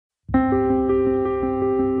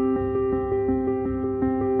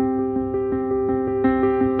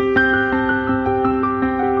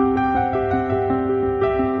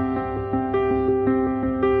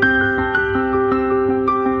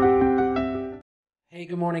Hey,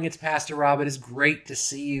 good morning. It's Pastor Rob. It is great to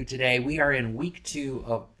see you today. We are in week 2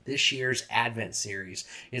 of this year's Advent series.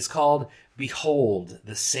 It's called Behold,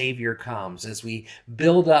 the Savior Comes, as we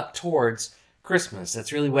build up towards Christmas.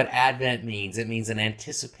 That's really what Advent means. It means an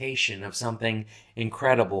anticipation of something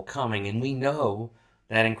incredible coming, and we know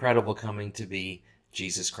that incredible coming to be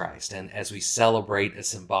Jesus Christ. And as we celebrate a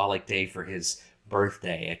symbolic day for his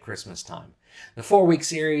birthday at Christmas time. The 4-week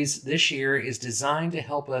series this year is designed to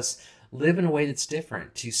help us live in a way that's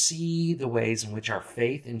different, to see the ways in which our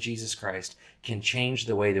faith in Jesus Christ can change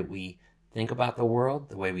the way that we think about the world,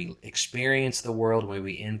 the way we experience the world, the way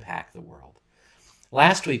we impact the world.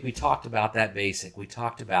 Last week, we talked about that basic. We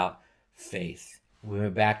talked about faith. We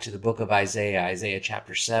went back to the book of Isaiah, Isaiah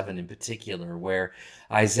chapter 7 in particular, where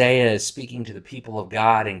Isaiah is speaking to the people of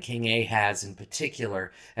God and King Ahaz in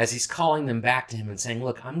particular, as he's calling them back to him and saying,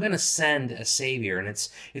 look, I'm going to send a Savior. And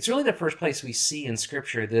it's really the first place we see in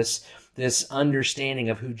Scripture this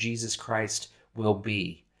understanding of who Jesus Christ will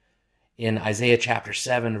be. In Isaiah chapter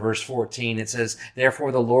 7, verse 14, it says,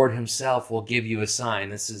 therefore the Lord himself will give you a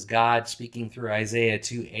sign. This is God speaking through Isaiah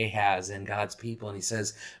to Ahaz and God's people. And he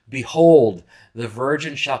says, behold, the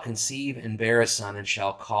virgin shall conceive and bear a son and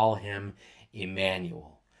shall call him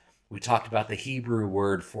Emmanuel. We talked about the Hebrew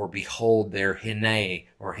word for behold there, hineh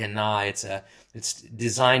or hinah. It's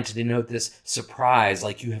designed to denote this surprise,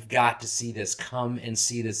 like you have got to see this, come and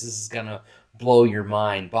see this. This is going to blow your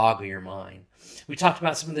mind, boggle your mind. We talked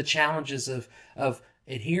about some of the challenges of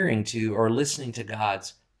adhering to or listening to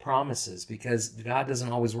God's promises, because God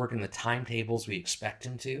doesn't always work in the timetables we expect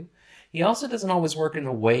him to. He also doesn't always work in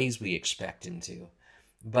the ways we expect him to,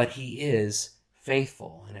 but he is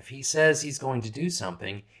faithful. And if he says he's going to do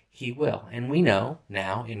something, he will. And we know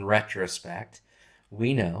now, in retrospect,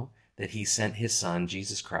 we know that he sent his son,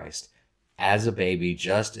 Jesus Christ, as a baby,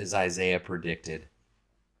 just as Isaiah predicted,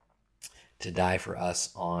 to die for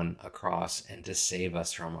us on a cross and to save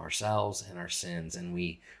us from ourselves and our sins. And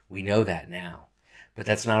we know that now. But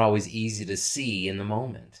that's not always easy to see in the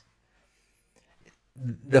moment.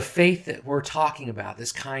 The faith that we're talking about,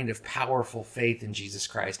 this kind of powerful faith in Jesus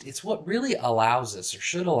Christ, it's what really allows us, or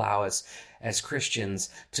should allow us as Christians,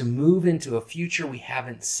 to move into a future we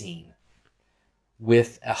haven't seen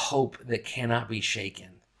with a hope that cannot be shaken.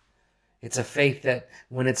 It's a faith that,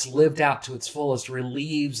 when it's lived out to its fullest,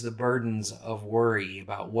 relieves the burdens of worry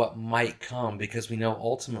about what might come, because we know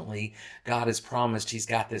ultimately God has promised he's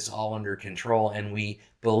got this all under control, and we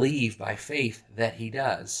believe by faith that he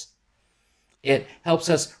does. It helps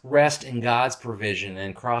us rest in God's provision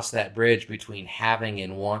and cross that bridge between having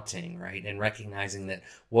and wanting, right? And recognizing that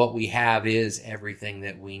what we have is everything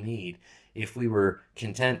that we need. If we were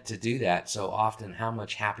content to do that so often, how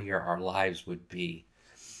much happier our lives would be.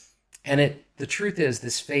 And the truth is,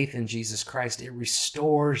 this faith in Jesus Christ, it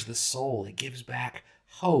restores the soul. It gives back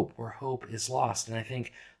hope where hope is lost. And I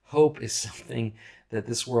think hope is something that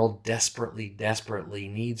this world desperately, desperately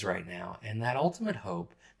needs right now. And that ultimate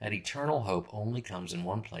hope, that eternal hope, only comes in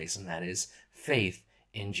one place, and that is faith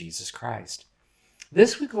in Jesus Christ.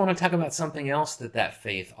 This week, we want to talk about something else that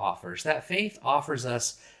faith offers. That faith offers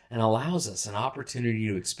us and allows us an opportunity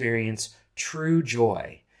to experience true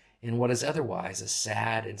joy in what is otherwise a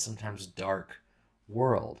sad and sometimes dark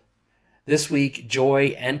world. This week,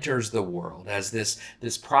 joy enters the world as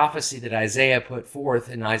this prophecy that Isaiah put forth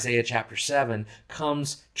in Isaiah chapter 7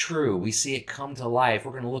 comes true. We see it come to life.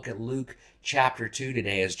 We're going to look at Luke chapter 2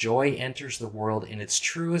 today as joy enters the world in its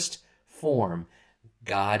truest form,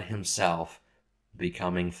 God himself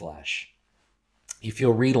becoming flesh. If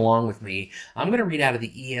you'll read along with me, I'm going to read out of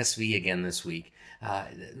the ESV again this week.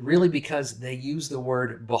 Really because they use the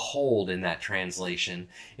word behold in that translation.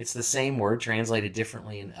 It's the same word translated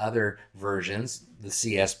differently in other versions, the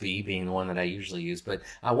CSB being the one that I usually use, but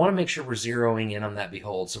I want to make sure we're zeroing in on that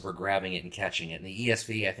behold, so we're grabbing it and catching it. And the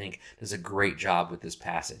ESV, I think, does a great job with this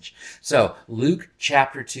passage. So, Luke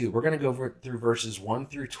chapter 2, we're going to go through verses 1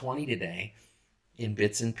 through 20 today in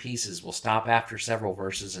bits and pieces. We'll stop after several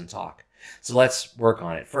verses and talk. So let's work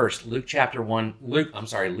on it. First, Luke chapter 2,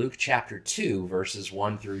 verses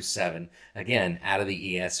 1 through 7. Again, out of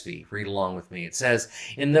the ESV. Read along with me. It says,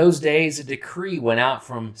 in those days a decree went out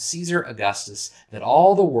from Caesar Augustus that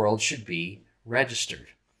all the world should be registered.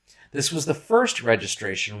 This was the first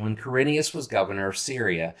registration when Quirinius was governor of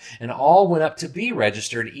Syria, and all went up to be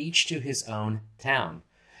registered, each to his own town.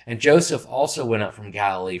 And Joseph also went up from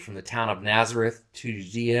Galilee, from the town of Nazareth to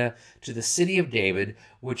Judea, to the city of David,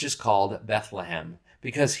 which is called Bethlehem,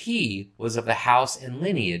 because he was of the house and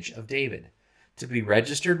lineage of David, to be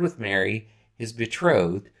registered with Mary, his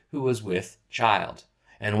betrothed, who was with child.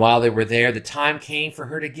 And while they were there, the time came for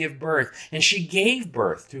her to give birth. And she gave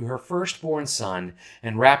birth to her firstborn son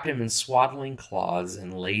and wrapped him in swaddling cloths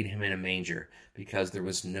and laid him in a manger because there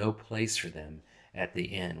was no place for them at the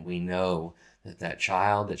inn. We know that that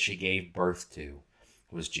child that she gave birth to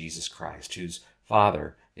was Jesus Christ, whose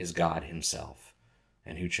Father is God himself,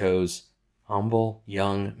 and who chose humble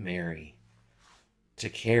young Mary to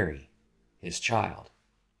carry his child.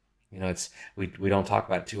 You know, we don't talk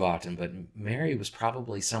about it too often, but Mary was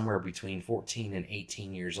probably somewhere between 14 and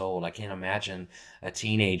 18 years old. I can't imagine a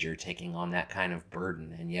teenager taking on that kind of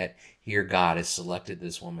burden. And yet here God has selected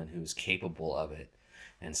this woman who is capable of it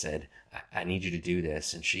and said, I need you to do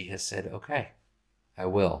this. And she has said, okay, I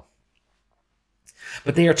will.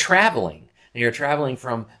 But they are traveling. They are traveling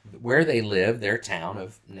from where they live, their town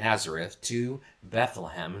of Nazareth, to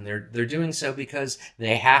Bethlehem. And they're doing so because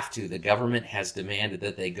they have to. The government has demanded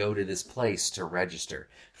that they go to this place to register.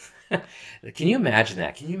 Can you imagine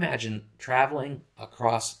that? Can you imagine traveling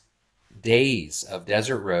across days of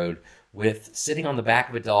desert road with sitting on the back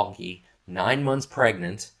of a donkey, 9 months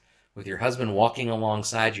pregnant, with your husband walking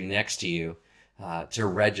alongside you next to you, to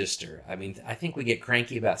register? I mean, I think we get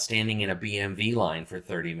cranky about standing in a BMV line for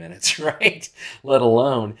 30 minutes, right? Let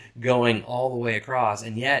alone going all the way across.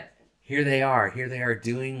 And yet, here they are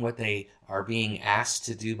doing what they are being asked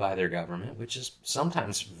to do by their government, which is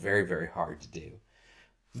sometimes very, very hard to do.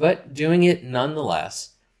 But doing it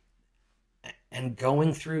nonetheless, and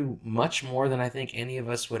going through much more than I think any of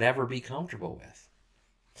us would ever be comfortable with.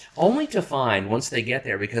 Only to find, once they get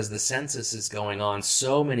there, because the census is going on,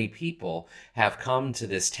 so many people have come to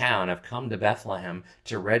this town, have come to Bethlehem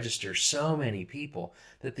to register, so many people,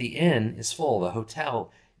 that the inn is full, the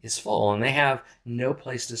hotel is full, and they have no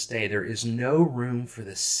place to stay. There is no room for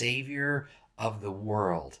the Savior of the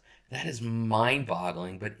world. That is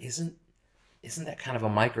mind-boggling, but isn't that kind of a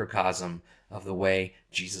microcosm of the way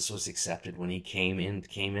Jesus was accepted when he came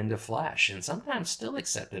into flesh, and sometimes still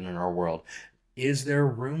accepted in our world? Is there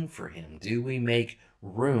room for him? Do we make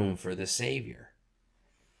room for the Savior?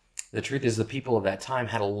 The truth is, the people of that time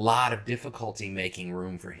had a lot of difficulty making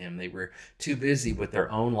room for him. They were too busy with their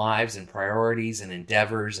own lives and priorities and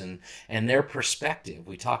endeavors and their perspective.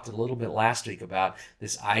 We talked a little bit last week about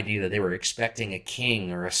this idea that they were expecting a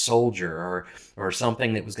king or a soldier or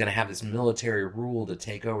something that was going to have this military rule to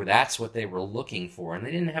take over. That's what they were looking for, and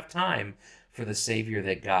they didn't have time for the Savior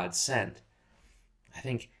that God sent. I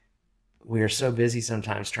think we are so busy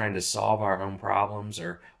sometimes trying to solve our own problems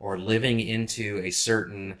or living into a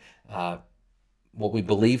certain, what we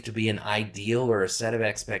believe to be an ideal or a set of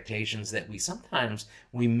expectations, that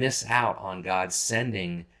we miss out on God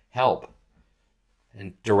sending help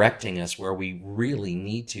and directing us where we really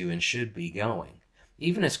need to and should be going.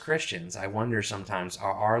 Even as Christians, I wonder sometimes,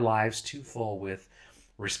 are our lives too full with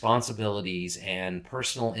responsibilities and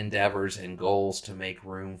personal endeavors and goals to make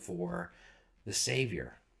room for the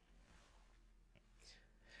Savior?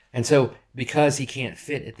 And so, because he can't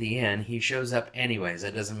fit at the inn, he shows up anyways.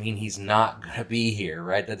 That doesn't mean he's not going to be here,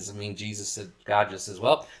 right? That doesn't mean God just says,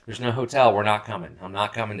 well, there's no hotel, we're not coming. I'm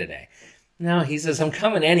not coming today. No, he says, I'm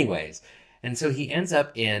coming anyways. And so he ends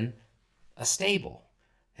up in a stable.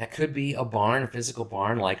 That could be a barn, a physical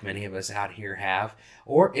barn like many of us out here have.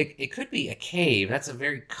 Or it could be a cave. That's a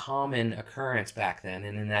very common occurrence back then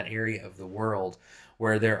and in that area of the world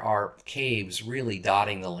where there are caves really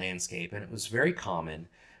dotting the landscape. And it was very common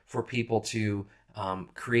for people to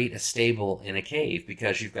create a stable in a cave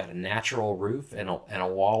because you've got a natural roof and a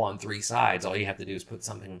wall on three sides. All you have to do is put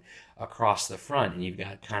something across the front, and you've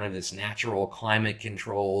got kind of this natural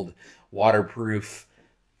climate-controlled, waterproof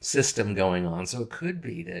system going on. So it could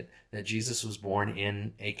be that Jesus was born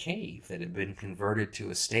in a cave that had been converted to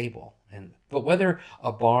a stable. But whether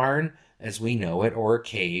a barn, as we know it, or a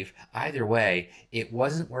cave, either way, it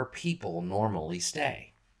wasn't where people normally stay.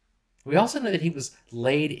 We also know that he was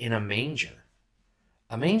laid in a manger.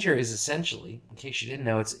 A manger is essentially, in case you didn't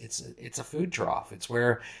know, it's a food trough. It's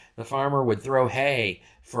where the farmer would throw hay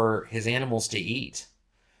for his animals to eat.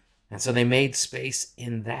 And so they made space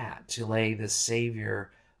in that to lay the Savior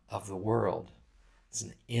of the world. It's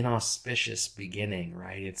an inauspicious beginning,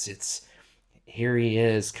 right? It's here he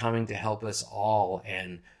is coming to help us all,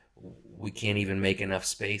 and we can't even make enough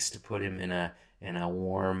space to put him in a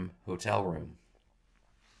warm hotel room.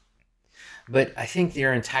 But I think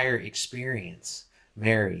their entire experience,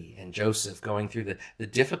 Mary and Joseph going through the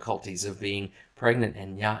difficulties of being pregnant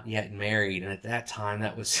and not yet married, and at that time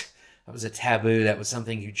that was a taboo. That was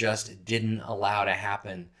something you just didn't allow to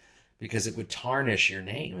happen because it would tarnish your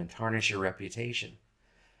name and tarnish your reputation.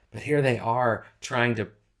 But here they are trying to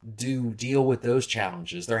deal with those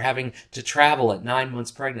challenges. They're having to travel at 9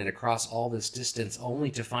 months pregnant across all this distance only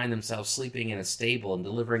to find themselves sleeping in a stable and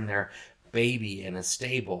delivering their baby in a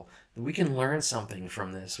stable. We can learn something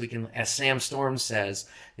from this. We can, as Sam Storms says,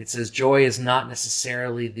 it says joy is not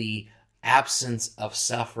necessarily the absence of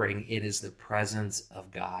suffering, it is the presence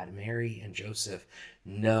of God. Mary and Joseph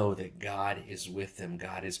know that God is with them.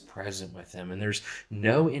 God is present with them. And there's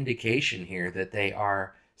no indication here that they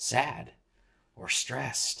are sad or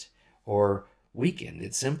stressed or weakened.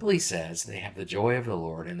 It simply says they have the joy of the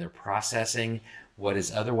Lord and they're processing what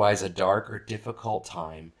is otherwise a dark or difficult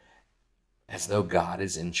time as though God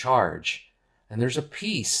is in charge. And there's a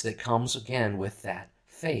peace that comes again with that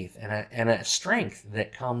faith, and a strength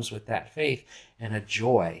that comes with that faith, and a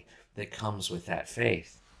joy that comes with that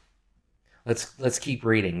faith. Let's keep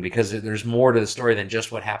reading, because there's more to the story than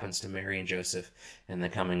just what happens to Mary and Joseph and the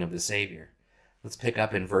coming of the Savior. Let's pick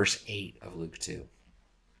up in verse 8 of Luke 2.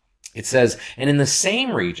 It says, "And in the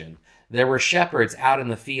same region there were shepherds out in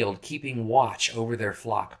the field, keeping watch over their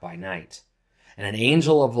flock by night. And an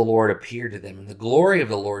angel of the Lord appeared to them, and the glory of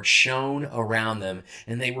the Lord shone around them,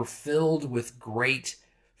 and they were filled with great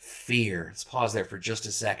fear." Let's pause there for just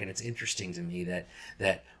a second. It's interesting to me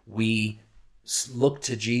that we look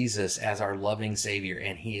to Jesus as our loving Savior,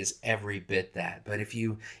 and he is every bit that. But if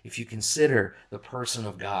you consider the person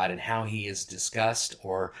of God and how he is discussed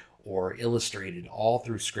or illustrated all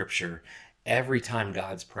through Scripture, every time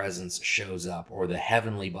God's presence shows up, or the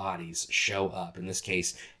heavenly bodies show up, in this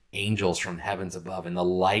case, angels from heavens above and the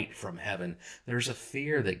light from heaven, there's a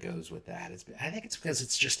fear that goes with that. I think it's because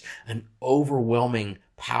it's just an overwhelming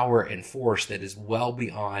power and force that is well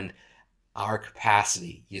beyond our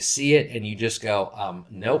capacity. You see it and you just go,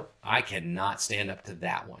 nope, I cannot stand up to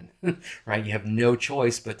that one, right? You have no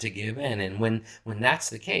choice but to give in. And when that's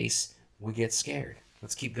the case, we get scared.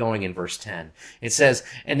 Let's keep going in verse 10. It says,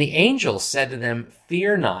 "And the angel said to them,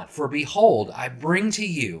 'Fear not, for behold, I bring to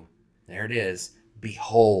you,'" there it is,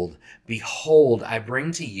 "behold, behold, I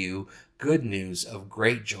bring to you good news of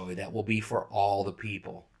great joy that will be for all the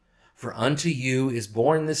people. For unto you is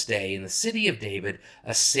born this day in the city of David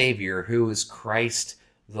a Savior, who is Christ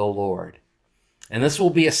the Lord. And this will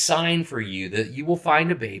be a sign for you, that you will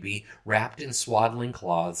find a baby wrapped in swaddling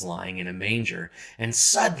cloths lying in a manger." And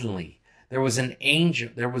suddenly there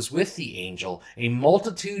was with the angel a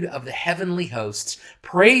multitude of the heavenly hosts,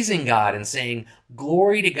 praising God and saying,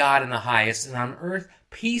 "Glory to God in the highest, and on earth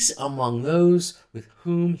peace among those with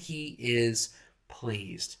whom he is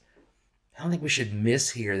pleased." I don't think we should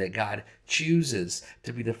miss here that God chooses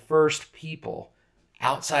to be the first people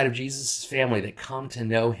outside of Jesus' family that come to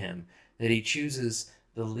know him, that he chooses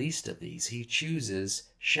the least of these. He chooses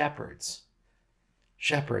shepherds.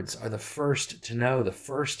 Shepherds are the first to know, the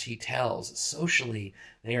first he tells. Socially,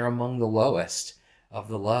 they are among the lowest of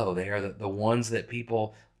the low. They are the ones that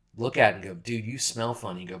people look at and go, "Dude, you smell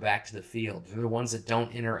funny, go back to the field." They're the ones that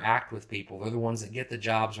don't interact with people. They're the ones that get the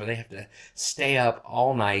jobs where they have to stay up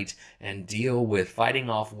all night and deal with fighting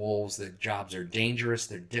off wolves. Their jobs are dangerous,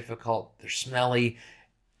 they're difficult, they're smelly.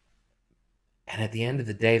 And at the end of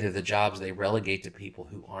the day, they're the jobs they relegate to people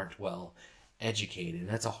who aren't well educated. And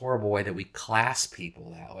that's a horrible way that we class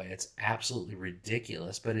people that way. It's absolutely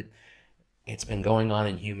ridiculous, but it's been going on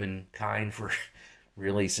in humankind for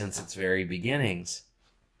really since its very beginnings.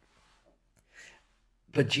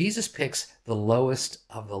 But Jesus picks the lowest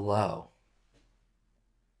of the low.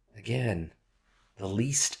 Again, the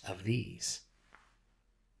least of these.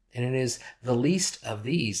 And it is the least of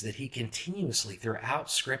these that he continuously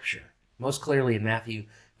throughout Scripture, most clearly in Matthew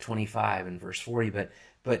 25 and verse 40,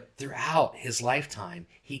 but throughout his lifetime,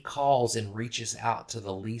 he calls and reaches out to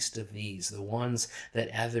the least of these, the ones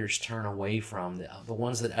that others turn away from, the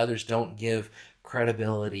ones that others don't give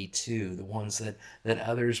credibility to, the ones that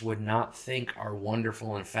others would not think are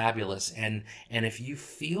wonderful and fabulous. And if you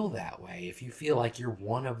feel that way, if you feel like you're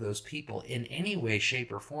one of those people in any way,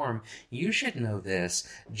 shape, or form, you should know this: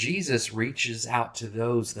 Jesus reaches out to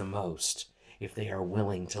those the most. If they are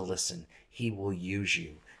willing to listen, he will use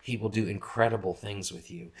you. He will do incredible things with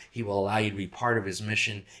you. He will allow you to be part of his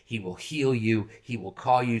mission. He will heal you. He will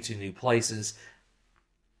call you to new places.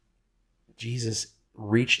 Jesus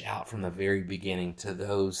reached out from the very beginning to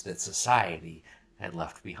those that society had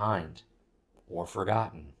left behind or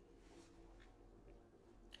forgotten.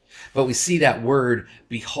 But we see that word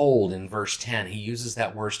behold in verse 10. He uses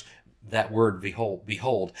that word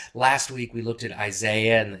behold. Last week we looked at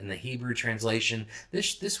Isaiah and the Hebrew translation.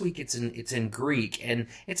 This week it's in Greek, and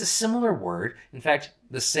it's a similar word. In fact,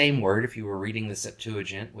 the same word if you were reading the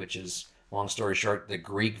Septuagint, which is, long story short, the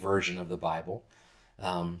Greek version of the Bible.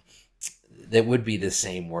 That would be the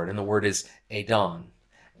same word, and the word is Adon.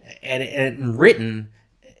 and written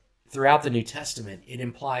throughout the New Testament, it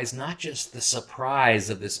implies not just the surprise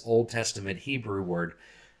of this Old Testament Hebrew word,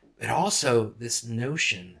 but also this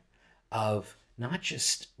notion of not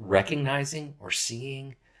just recognizing or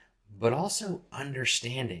seeing, but also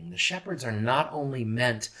understanding. The shepherds are not only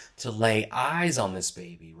meant to lay eyes on this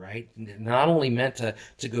baby, right? Not only meant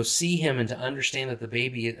to go see him and to understand that the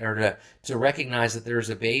baby, or to recognize that there's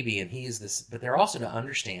a baby and he is this, but they're also to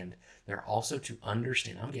understand. They're also to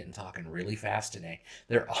understand. I'm talking really fast today.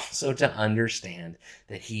 They're also to understand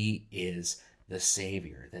that he is the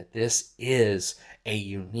Savior, that this is a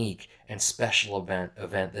unique and special event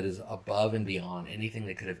that is above and beyond anything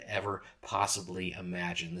they could have ever possibly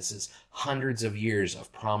imagined. This is hundreds of years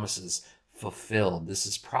of promises fulfilled. This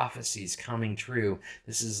is prophecies coming true.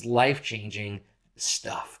 This is life-changing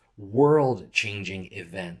stuff, world-changing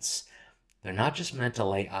events. They're not just meant to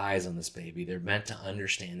lay eyes on this baby. They're meant to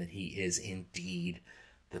understand that he is indeed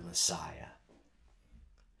the Messiah.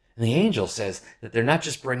 And the angel says that they're not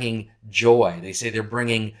just bringing joy. They say they're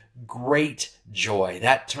bringing great joy.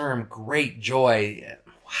 That term, great joy,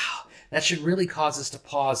 wow, that should really cause us to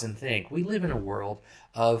pause and think. We live in a world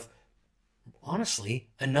of, honestly,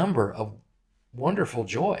 a number of wonderful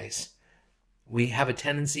joys. We have a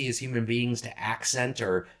tendency as human beings to accent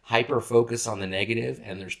or hyper-focus on the negative,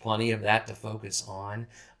 and there's plenty of that to focus on.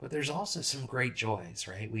 But there's also some great joys,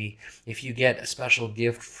 right? If you get a special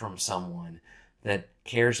gift from someone that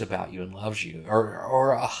cares about you and loves you,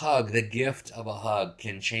 or a hug, the gift of a hug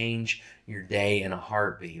can change your day in a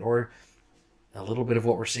heartbeat. Or a little bit of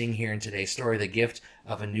what we're seeing here in today's story, the gift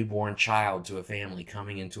of a newborn child to a family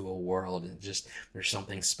coming into a world. And just, there's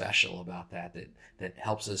something special about that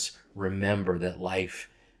helps us remember that life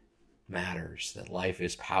matters, that life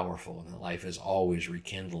is powerful, and that life is always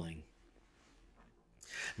rekindling.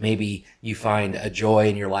 Maybe you find a joy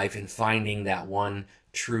in your life in finding that one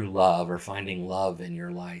true love, or finding love in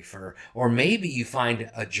your life, or maybe you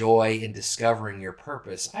find a joy in discovering your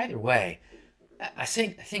purpose. Either way, I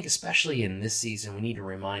think especially in this season, we need to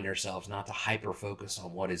remind ourselves not to hyper focus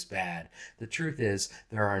on what is bad. The truth is,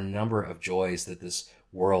 there are a number of joys that this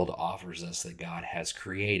world offers us that God has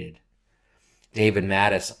created. David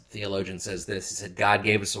Mattis, theologian, says this. He said, God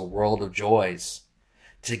gave us a world of joys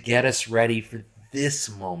to get us ready for this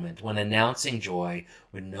moment when announcing joy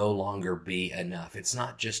would no longer be enough. It's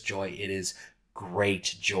not just joy, it is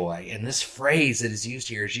great joy. And this phrase that is used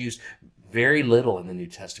here is used very little in the New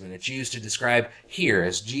Testament. It's used to describe here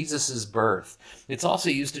as Jesus' birth. It's also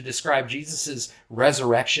used to describe Jesus'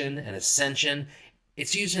 resurrection and ascension.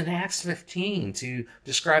 It's used in Acts 15 to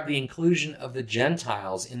describe the inclusion of the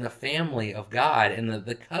Gentiles in the family of God and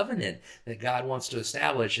the covenant that God wants to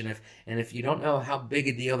establish. And if you don't know how big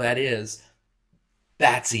a deal that is,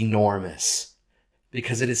 that's enormous,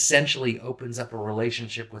 because it essentially opens up a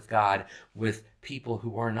relationship with God with people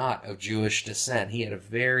who are not of Jewish descent. He had a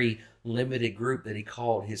very limited group that he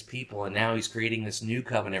called his people, and now he's creating this new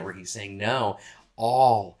covenant where he's saying, no,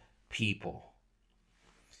 all people.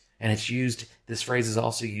 And it's used, this phrase is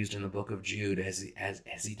also used in the book of Jude as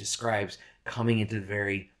he describes coming into the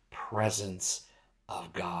very presence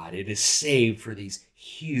of God. It is saved for these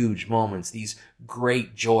huge moments, these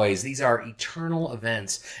great joys. These are eternal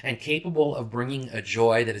events and capable of bringing a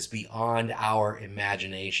joy that is beyond our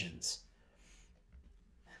imaginations.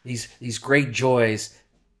 These great joys,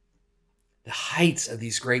 the heights of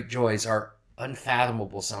these great joys are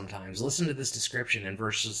unfathomable sometimes. Listen to this description in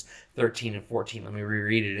verses 13 and 14. Let me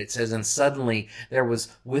reread it. It says, and suddenly there was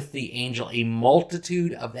with the angel a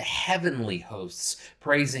multitude of the heavenly hosts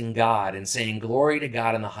praising God and saying, glory to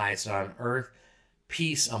God in the highest, on earth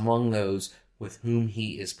peace among those with whom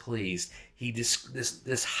he is pleased.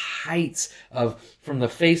 This heights of, from the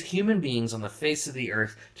face, human beings on the face of the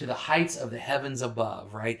earth to the heights of the heavens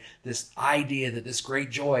above, right? This idea that this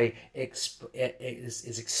great joy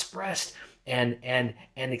is expressed and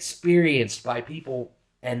experienced by people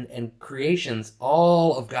and creations,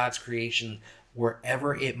 all of God's creation,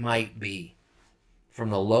 wherever it might be, from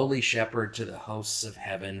the lowly shepherd to the hosts of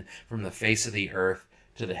heaven, from the face of the earth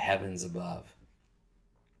to the heavens above.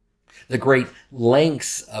 The great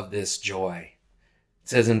lengths of this joy. It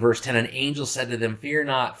says in verse 10, an angel said to them, fear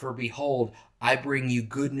not, for behold, I bring you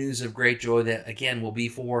good news of great joy that, again, will be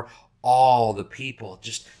for all the people.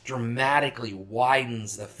 Just dramatically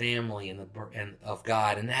widens the family and of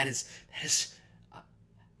God. And that is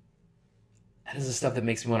the stuff that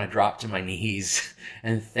makes me want to drop to my knees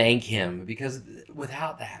and thank him. Because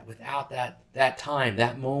without that time,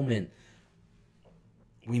 that moment,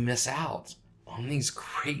 we miss out on these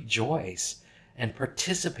great joys and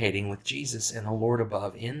participating with Jesus and the Lord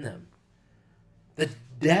above in them. The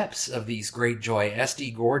depths of these great joy.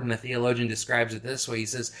 S.D. Gordon, a theologian, describes it this way. He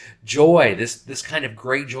says, joy, this kind of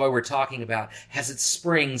great joy we're talking about, has its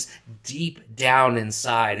springs deep down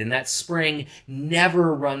inside. And that spring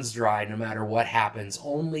never runs dry no matter what happens.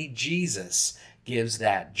 Only Jesus gives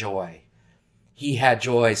that joy. He had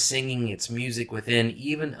joy singing its music within,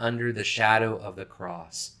 even under the shadow of the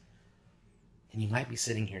cross. And you might be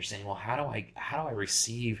sitting here saying, well, how do I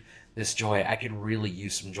receive this joy? I could really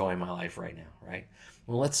use some joy in my life right now, right?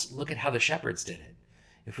 Well, let's look at how the shepherds did it.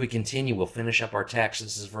 If we continue, we'll finish up our text.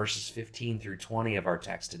 This is verses 15 through 20 of our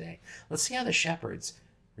text today. Let's see how the shepherds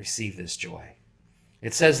receive this joy.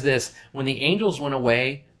 It says this, when the angels went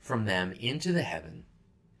away from them into heaven,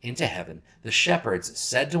 the shepherds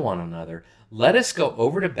said to one another, let us go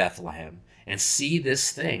over to Bethlehem and see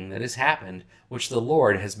this thing that has happened, which the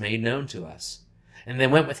Lord has made known to us. And they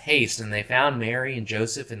went with haste, and they found Mary and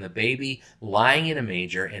Joseph and the baby lying in a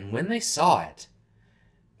manger. And when they saw it,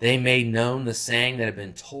 they made known the saying that had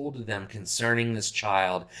been told to them concerning this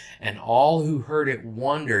child. And all who heard it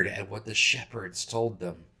wondered at what the shepherds told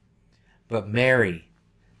them. But Mary,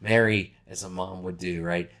 as a mom would do,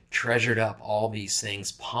 right, treasured up all these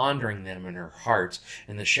things, pondering them in her heart.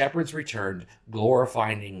 And the shepherds returned,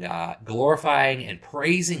 glorifying and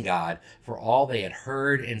praising God for all they had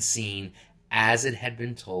heard and seen as it had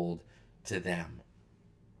been told to them.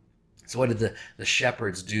 So what did the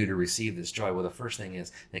shepherds do to receive this joy? Well, the first thing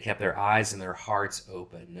is they kept their eyes and their hearts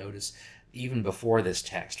open. Notice even before this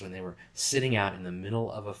text, when they were sitting out in the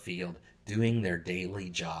middle of a field doing their daily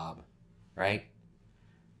job, right?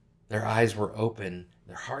 Their eyes were open,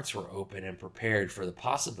 their hearts were open and prepared for the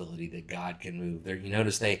possibility that God can move. You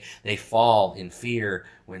notice they fall in fear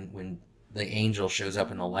when the angel shows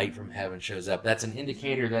up and the light from heaven shows up. That's an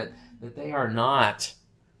indicator that they are not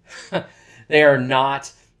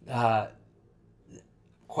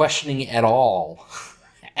questioning at all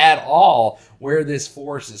where this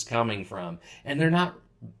force is coming from. And they're not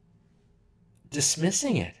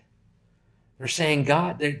dismissing it. They're saying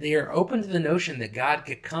they are open to the notion that God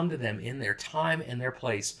could come to them in their time and their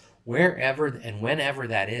place, wherever and whenever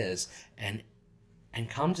that is, and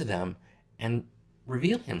come to them and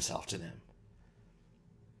reveal himself to them.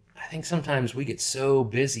 I think sometimes we get so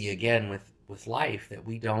busy again with life that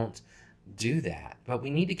we don't do that. But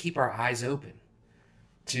we need to keep our eyes open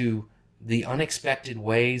to the unexpected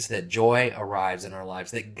ways that joy arrives in our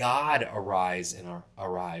lives, that God arrives in our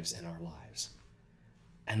lives.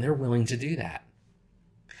 And they're willing to do that.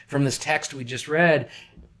 From this text we just read,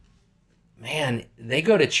 man, they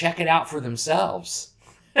go to check it out for themselves.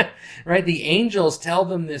 Right? The angels tell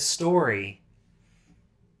them this story,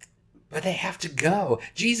 but they have to go.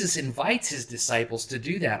 Jesus invites his disciples to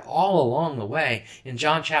do that all along the way. In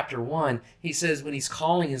John chapter 1, he says, when he's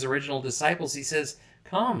calling his original disciples, he says,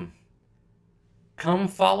 come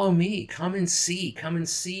follow me. Come and see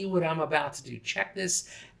what I'm about to do. Check this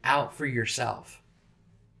out for yourself.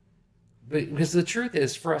 Because the truth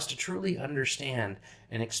is, for us to truly understand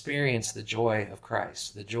and experience the joy of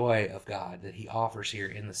Christ, the joy of God that he offers here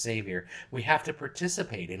in the Savior, we have to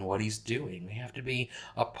participate in what he's doing. We have to be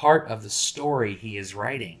a part of the story he is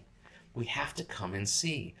writing. We have to come and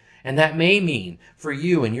see. And that may mean, for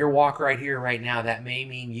you in your walk right here, right now, that may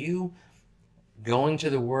mean you going to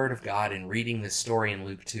the Word of God and reading this story in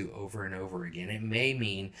Luke 2 over and over again. It may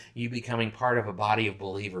mean you becoming part of a body of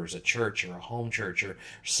believers, a church or a home church or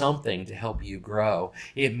something to help you grow.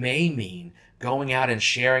 It may mean going out and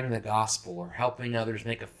sharing the gospel or helping others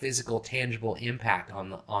make a physical, tangible impact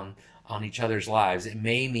on each other's lives. It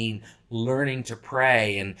may mean learning to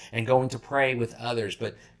pray and going to pray with others.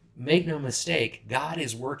 But make no mistake, God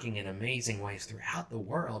is working in amazing ways throughout the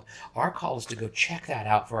world. Our call is to go check that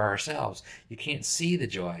out for ourselves. You can't see the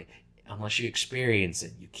joy unless you experience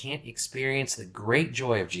it. You can't experience the great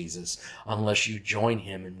joy of Jesus unless you join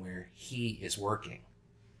him in where he is working.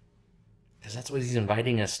 Because that's what he's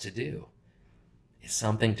inviting us to do. It's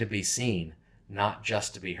something to be seen, not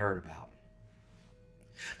just to be heard about.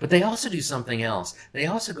 But they also do something else. They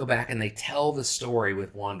also go back and they tell the story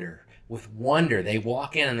with wonder. They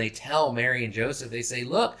walk in and they tell Mary and Joseph, they say,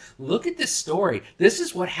 look at this story. This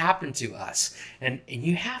is what happened to us. And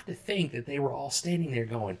you have to think that they were all standing there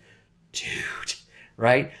going, dude,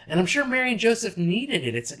 right? And I'm sure Mary and Joseph needed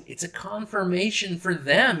it. It's a confirmation for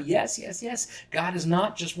them. Yes. God is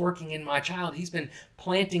not just working in my child. He's been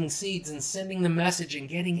planting seeds and sending the message and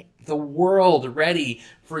getting the world ready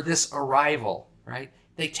for this arrival, right?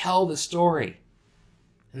 They tell the story.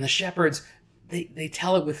 And the shepherds, they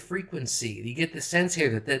tell it with frequency. You get the sense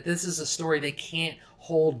here that this is a story they can't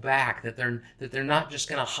hold back, that they're not just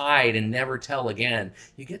going to hide and never tell again.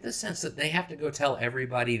 You get the sense that they have to go tell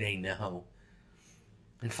everybody they know.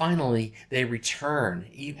 And finally, they return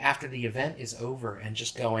after the event is over and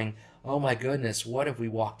just going, oh my goodness, what have we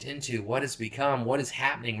walked into? What has become? What is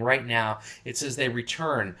happening right now? It says they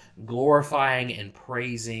return glorifying and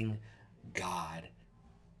praising God.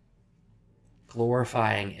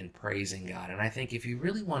 Glorifying and praising God. And I think if you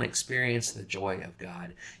really want to experience the joy of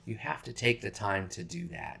God, you have to take the time to do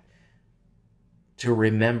that. To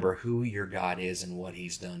remember who your God is and what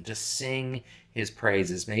he's done. To sing his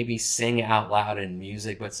praises. Maybe sing out loud in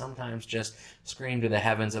music, but sometimes just scream to the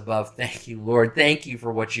heavens above, thank you, Lord. Thank you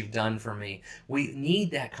for what you've done for me. We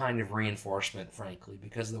need that kind of reinforcement, frankly,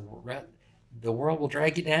 because the world will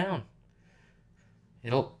drag you down.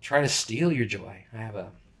 It'll try to steal your joy. I have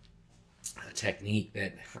a technique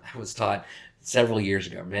that I was taught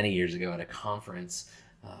many years ago at a conference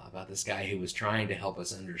about this guy who was trying to help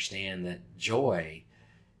us understand that joy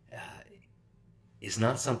is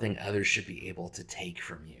not something others should be able to take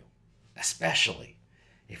from you, especially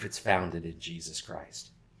if it's founded in Jesus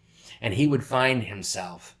Christ. And he would find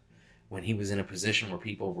himself, when he was in a position where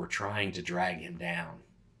people were trying to drag him down,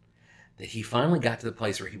 that he finally got to the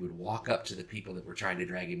place where he would walk up to the people that were trying to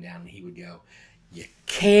drag him down and he would go, you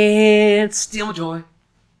can't steal my joy.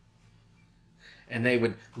 And they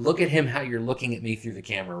would look at him how you're looking at me through the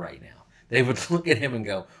camera right now. They would look at him and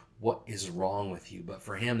go, what is wrong with you? But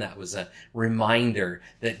for him, that was a reminder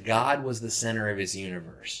that God was the center of his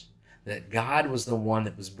universe. That God was the one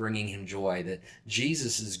that was bringing him joy. That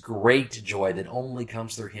Jesus' great joy that only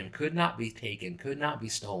comes through him could not be taken, could not be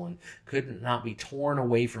stolen, could not be torn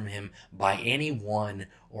away from him by anyone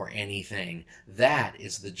or anything. That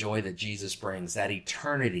is the joy that Jesus brings, that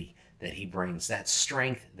eternity that he brings, that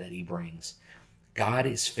strength that he brings. God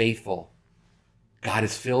is faithful. God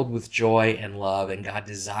is filled with joy and love, and God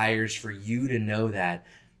desires for you to know that,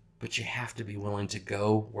 but you have to be willing to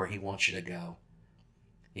go where he wants you to go.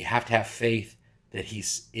 You have to have faith that he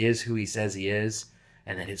is who he says he is,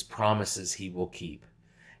 and that his promises he will keep.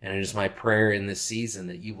 And it is my prayer in this season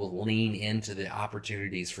that you will lean into the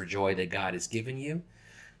opportunities for joy that God has given you,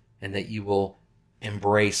 and that you will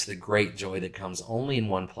embrace the great joy that comes only in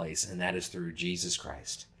one place, and that is through Jesus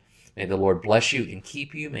Christ. May the Lord bless you and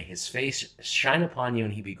keep you. May his face shine upon you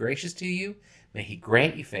and he be gracious to you. May he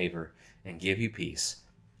grant you favor and give you peace.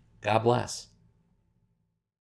 God bless.